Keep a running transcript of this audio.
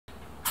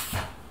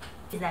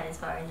Is that as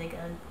far as it goes?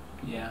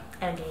 Yeah.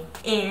 Okay.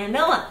 And a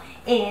 1,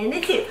 and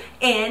a 2,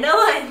 and a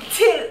 1,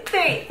 2,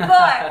 3, 4.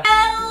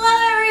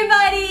 Hello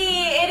everybody!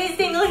 It is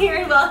Dingle here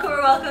and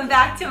welcome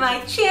back to my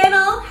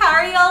channel. How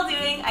are y'all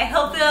doing? I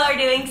hope y'all are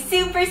doing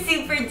super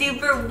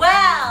duper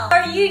well.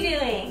 How are you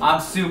doing? I'm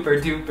super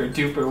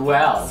duper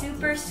well.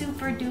 Super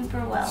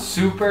duper well.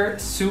 Super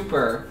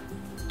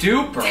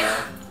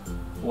duper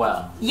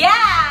well.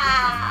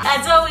 Yeah!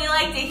 That's what we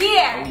like to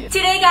hear. Oh, yeah.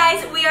 Today,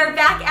 guys, we are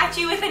back at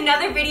you with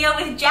another video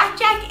with Jack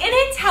in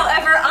it.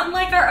 However,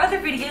 unlike our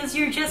other videos,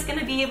 you're just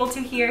gonna be able to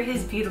hear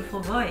his beautiful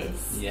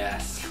voice.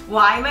 Yes.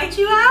 Why, might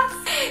you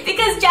ask?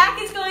 Because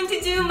Jack is going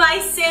to do my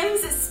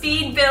Sims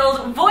speed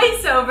build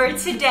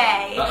voiceover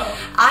today.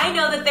 I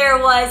know that there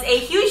was a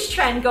huge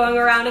trend going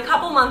around a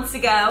couple months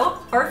ago,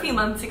 or a few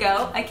months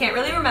ago, I can't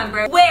really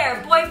remember,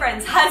 where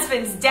boyfriends,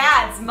 husbands,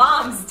 dads,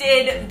 moms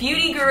did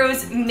beauty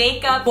gurus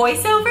makeup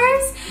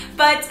voiceovers,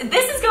 but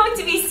this is going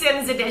to be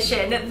Sims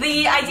edition.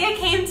 The idea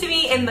came to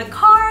me in the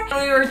car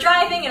when we were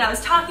driving and I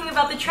was talking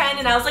about the trend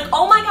and I was like,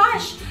 oh my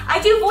gosh,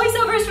 I do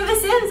voiceovers for the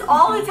Sims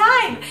all the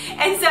time.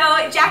 And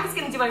so Jack is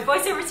gonna do my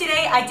voiceover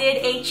today. I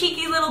did a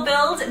cheeky little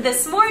build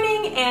this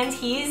morning and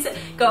he's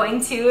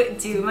going to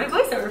do my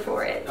voiceover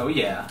for it. Oh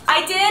yeah.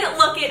 I did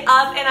look it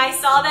up and I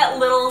saw that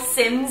little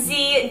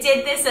Simsy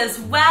did this as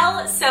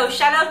well. So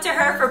shout out to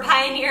her for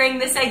pioneering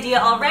this idea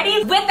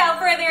already. Without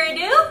further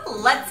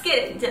ado, let's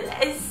get into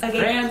this. Okay.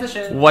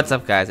 Transition. What's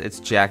up, guys? It's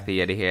Jack the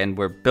Yeti here, and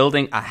we're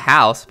building a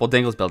house. Well,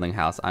 Dingle's building a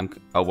house.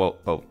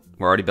 Whoa.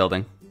 We're already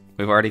building.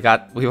 We've already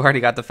got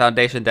the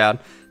foundation down.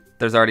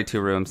 There's already 2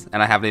 rooms,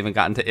 and I haven't even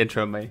gotten to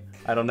intro me.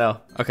 I don't know.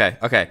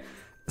 Okay.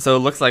 So it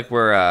looks like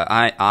we're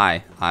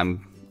I'm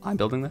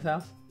building this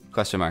house?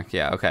 Question mark.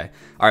 Yeah. Okay.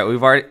 All right.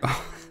 We've already.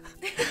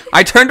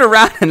 I turned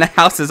around and the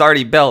house is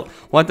already built.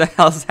 What the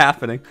hell is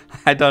happening?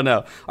 I don't know.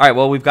 All right.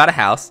 Well, we've got a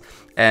house,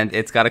 and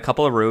it's got a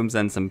couple of rooms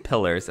and some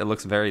pillars. It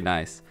looks very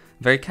nice.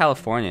 Very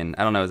Californian.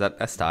 I don't know. Is that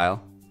a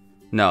style?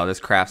 No, there's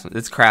craftsman.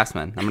 It's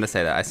craftsman. I'm gonna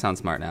say that. I sound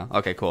smart now.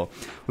 Okay, cool.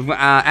 We're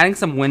adding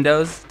some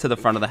windows to the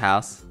front of the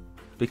house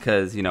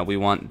because we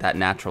want that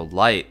natural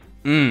light.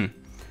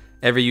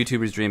 Every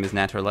YouTuber's dream is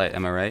natural light.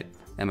 Am I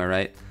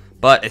right?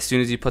 But as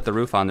soon as you put the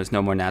roof on, there's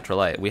no more natural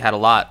light. We had a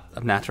lot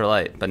of natural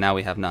light, but now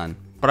we have none.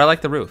 But I like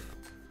the roof.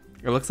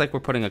 It looks like we're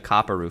putting a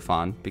copper roof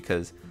on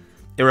because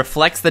it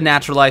reflects the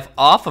natural light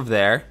off of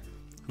there.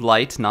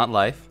 Light, not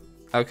life.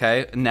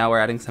 Okay, now we're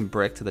adding some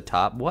brick to the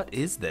top. What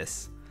is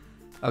this?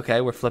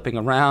 Okay, we're flipping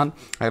around.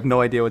 I have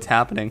no idea what's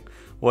happening.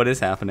 What is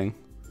happening?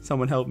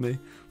 Someone help me.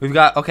 We've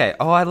got, okay.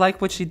 Oh, I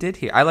like what she did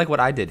here. I like what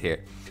I did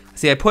here.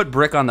 See, I put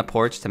brick on the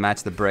porch to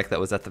match the brick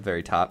that was at the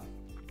very top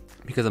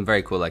because I'm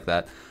very cool like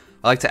that.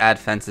 I like to add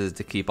fences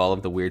to keep all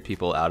of the weird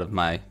people out of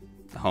my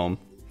home.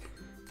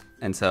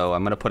 And so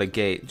I'm going to put a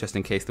gate just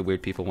in case the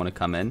weird people want to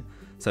come in.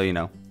 So,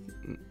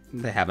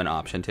 they have an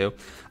option to.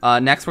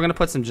 Next, we're going to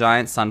put some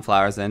giant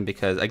sunflowers in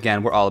because,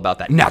 again, we're all about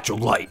that natural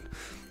light.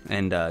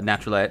 And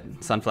natural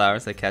light,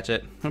 sunflowers, they catch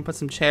it. I'm going to put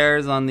some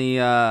chairs on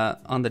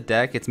the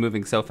deck. It's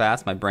moving so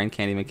fast, my brain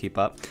can't even keep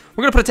up.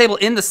 We're going to put a table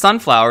in the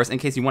sunflowers in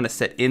case you want to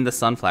sit in the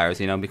sunflowers,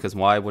 because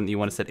why wouldn't you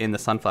want to sit in the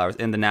sunflowers,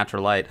 in the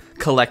natural light,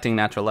 collecting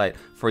natural light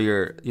for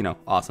your,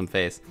 awesome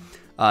face.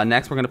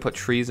 Next, we're going to put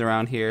trees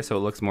around here so it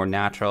looks more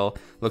natural.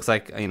 Looks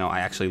like, I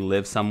actually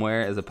live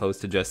somewhere as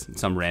opposed to just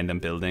some random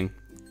building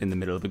in the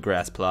middle of a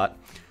grass plot.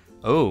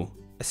 Oh,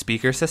 a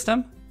speaker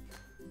system?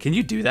 Can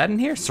you do that in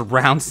here?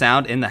 Surround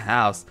sound in the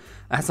house.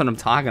 That's what I'm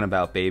talking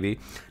about, baby.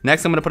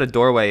 Next, I'm going to put a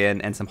doorway in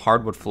and some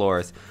hardwood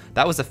floors.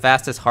 That was the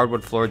fastest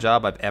hardwood floor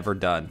job I've ever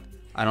done.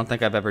 I don't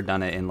think I've ever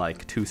done it in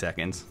like 2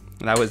 seconds.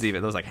 That was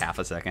like half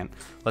a second.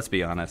 Let's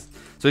be honest.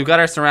 So we've got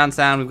our surround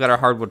sound. We've got our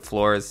hardwood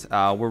floors.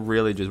 We're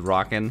really just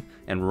rocking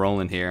and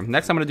rolling here.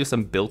 Next, I'm going to do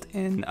some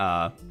built-in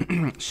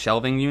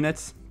shelving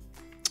units.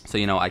 So,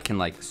 I can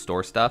like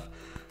store stuff.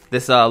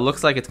 This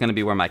looks like it's going to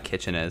be where my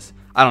kitchen is.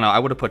 I don't know. I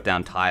would have put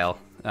down tile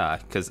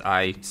because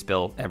I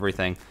spill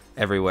everything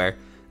everywhere.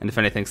 And if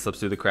anything slips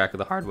through the crack of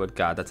the hardwood,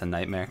 God, that's a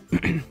nightmare.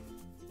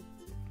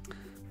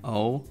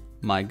 Oh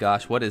my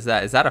gosh, what is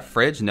that? Is that a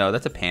fridge? No,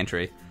 that's a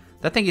pantry.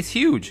 That thing is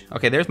huge.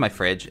 Okay, there's my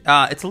fridge.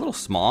 It's a little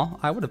small.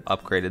 I would have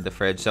upgraded the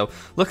fridge. So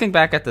looking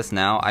back at this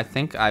now, I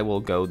think I will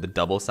go the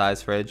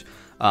double-size fridge.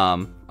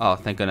 Oh,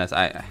 thank goodness.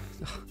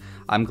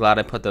 I'm glad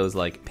I put those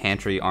like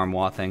pantry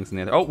armoire things in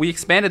there. Oh, we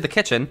expanded the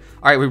kitchen.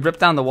 All right, we ripped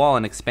down the wall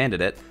and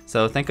expanded it.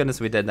 So thank goodness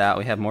we did that.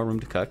 We have more room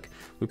to cook.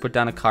 We put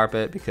down a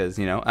carpet because,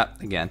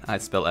 again, I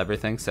spill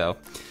everything. So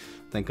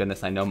thank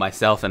goodness I know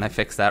myself and I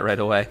fixed that right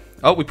away.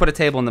 Oh, we put a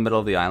table in the middle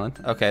of the island.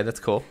 Okay, that's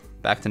cool.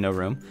 Back to no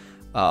room.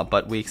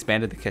 But we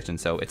expanded the kitchen,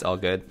 so it's all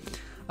good.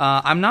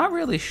 I'm not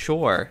really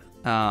sure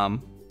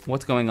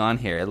what's going on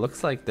here. It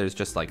looks like there's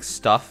just like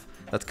stuff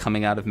that's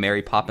coming out of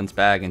Mary Poppins'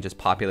 bag and just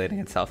populating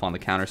itself on the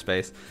counter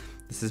space.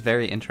 This is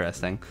very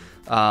interesting.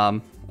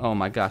 Oh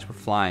my gosh, we're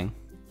flying.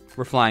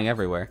 We're flying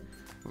everywhere.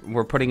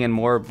 We're putting in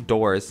more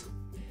doors.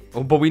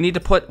 Oh, but we need to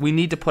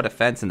put a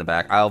fence in the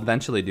back. I'll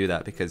eventually do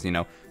that because,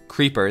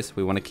 creepers,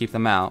 we want to keep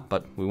them out,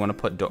 but we want to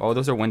put oh,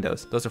 those are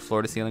windows. Those are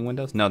floor to ceiling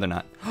windows? No, they're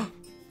not.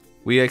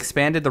 We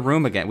expanded the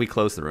room again. We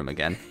closed the room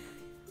again.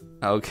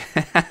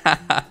 Okay.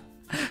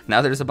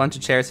 Now there's a bunch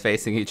of chairs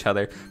facing each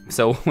other.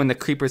 So when the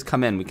creepers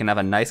come in, we can have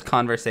a nice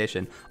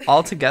conversation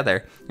all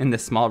together in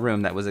this small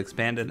room that was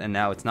expanded and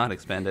now it's not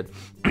expanded.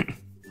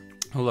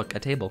 Oh, look, a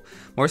table.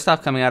 More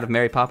stuff coming out of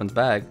Mary Poppins'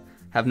 bag.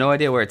 Have no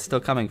idea where it's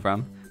still coming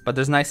from. But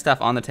there's nice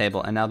stuff on the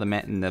table, and now the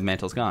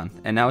mantle's gone.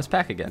 And now it's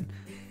back again.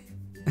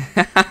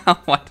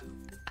 What?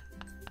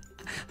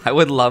 I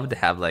would love to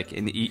have like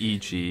an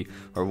EEG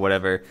or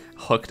whatever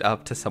hooked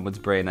up to someone's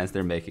brain as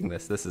they're making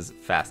this. This is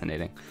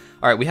fascinating.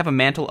 All right, we have a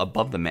mantle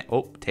above the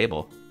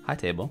table. Hi,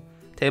 table.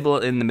 Table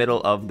in the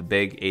middle of the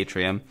big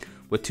atrium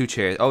with 2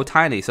 chairs. Oh,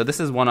 tiny. So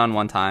this is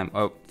 1-on-1 time.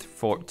 Oh,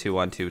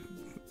 2-on-2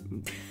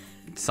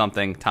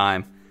 something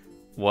time.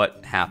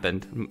 What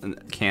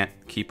happened? Can't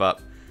keep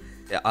up.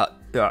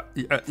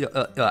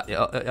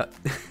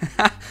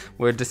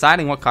 We're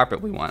deciding what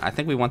carpet we want. I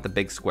think we want the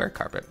big square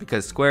carpet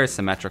because square is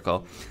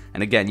symmetrical.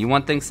 And again, you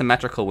want things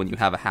symmetrical when you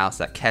have a house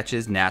that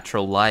catches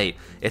natural light.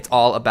 It's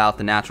all about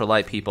the natural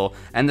light, people.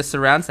 And the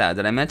surround sound.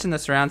 Did I mention the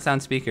surround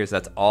sound speakers?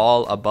 That's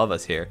all above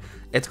us here.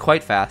 It's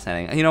quite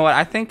fascinating. You know what?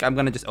 I think I'm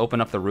going to just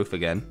open up the roof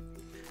again.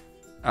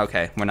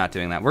 Okay, we're not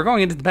doing that. We're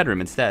going into the bedroom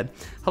instead.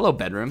 Hello,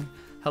 bedroom.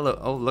 Hello.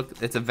 Oh,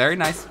 look. It's a very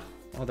nice...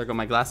 Oh, there go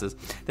my glasses.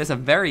 There's a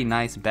very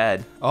nice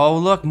bed. Oh,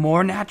 look,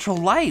 more natural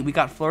light. We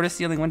got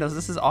floor-to-ceiling windows.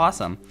 This is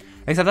awesome.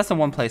 Except that's the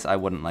one place I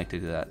wouldn't like to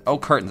do that. Oh,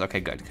 curtains. Okay,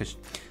 good. Because,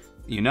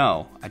 you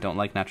know, I don't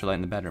like natural light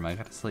in the bedroom. I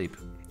got to sleep.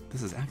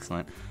 This is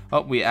excellent.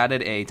 Oh, we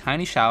added a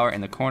tiny shower in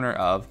the corner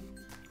of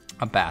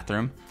a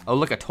bathroom. Oh,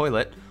 look, a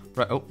toilet.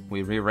 Right. Oh,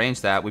 we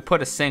rearranged that. We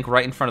put a sink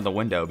right in front of the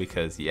window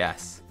because,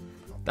 yes,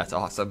 that's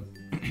awesome.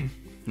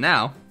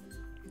 Now,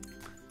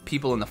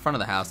 people in the front of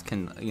the house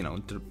can, you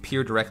know,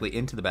 peer directly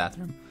into the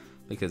bathroom.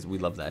 Because we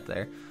love that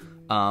there.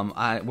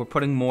 We're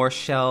putting more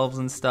shelves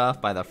and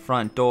stuff by the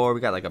front door. We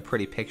got like a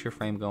pretty picture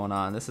frame going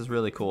on. This is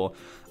really cool.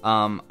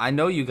 I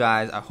know you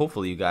guys,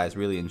 hopefully you guys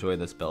really enjoy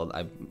this build.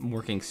 I'm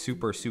working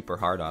super, super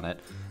hard on it.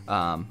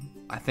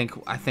 I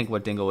think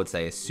what Dingle would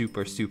say is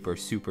super, super,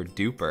 super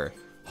duper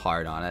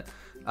hard on it.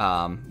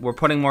 We're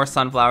putting more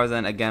sunflowers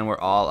in. Again, we're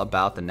all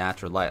about the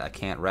natural light. I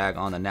can't rag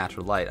on the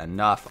natural light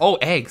enough. Oh,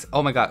 eggs.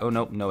 Oh my God. Oh,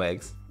 nope, no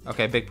eggs.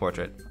 Okay, big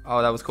portrait.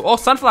 Oh, that was cool. Oh,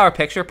 sunflower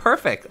picture.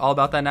 Perfect. All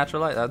about that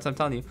natural light. That's what I'm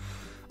telling you.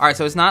 All right,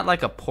 so it's not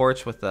like a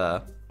porch with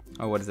a...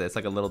 Oh, what is it? It's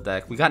like a little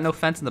deck. We got no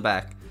fence in the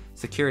back.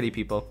 Security,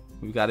 people.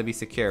 We've got to be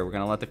secure. We're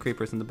going to let the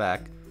creepers in the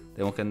back.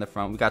 They won't get in the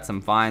front. We got some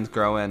vines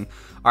growing.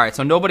 All right,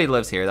 so nobody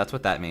lives here. That's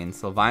what that means.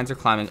 So vines are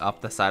climbing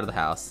up the side of the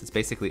house. It's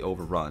basically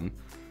overrun.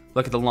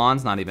 Look at the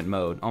lawn's not even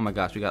mowed. Oh my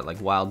gosh, we got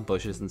like wild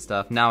bushes and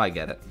stuff. Now I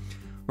get it.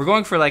 We're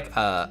going for like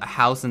a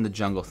house in the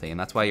jungle theme.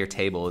 That's why your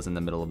table is in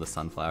the middle of the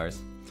sunflowers.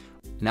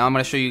 Now I'm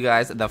going to show you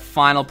guys the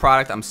final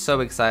product. I'm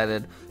so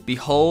excited.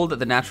 Behold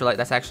the natural light.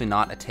 That's actually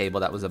not a table.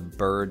 That was a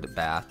bird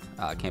bath.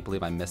 I can't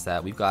believe I missed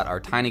that. We've got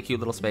our tiny cute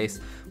little space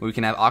where we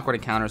can have awkward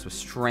encounters with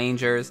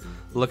strangers.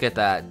 Look at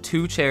that.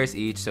 2 chairs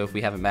each. So if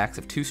we have a max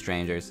of 2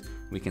 strangers,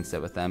 we can sit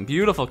with them.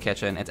 Beautiful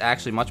kitchen. It's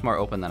actually much more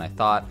open than I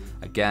thought.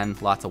 Again,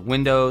 lots of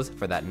windows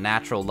for that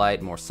natural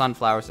light. More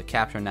sunflowers to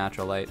capture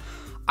natural light.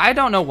 I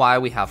don't know why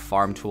we have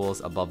farm tools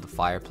above the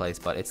fireplace,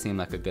 but it seemed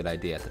like a good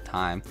idea at the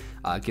time.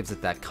 It gives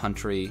it that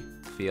country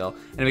feel.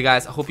 Anyway,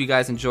 guys, I hope you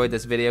guys enjoyed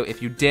this video.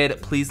 If you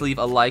did, please leave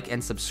a like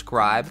and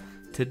subscribe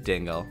to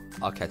Dingle.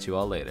 I'll catch you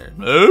all later.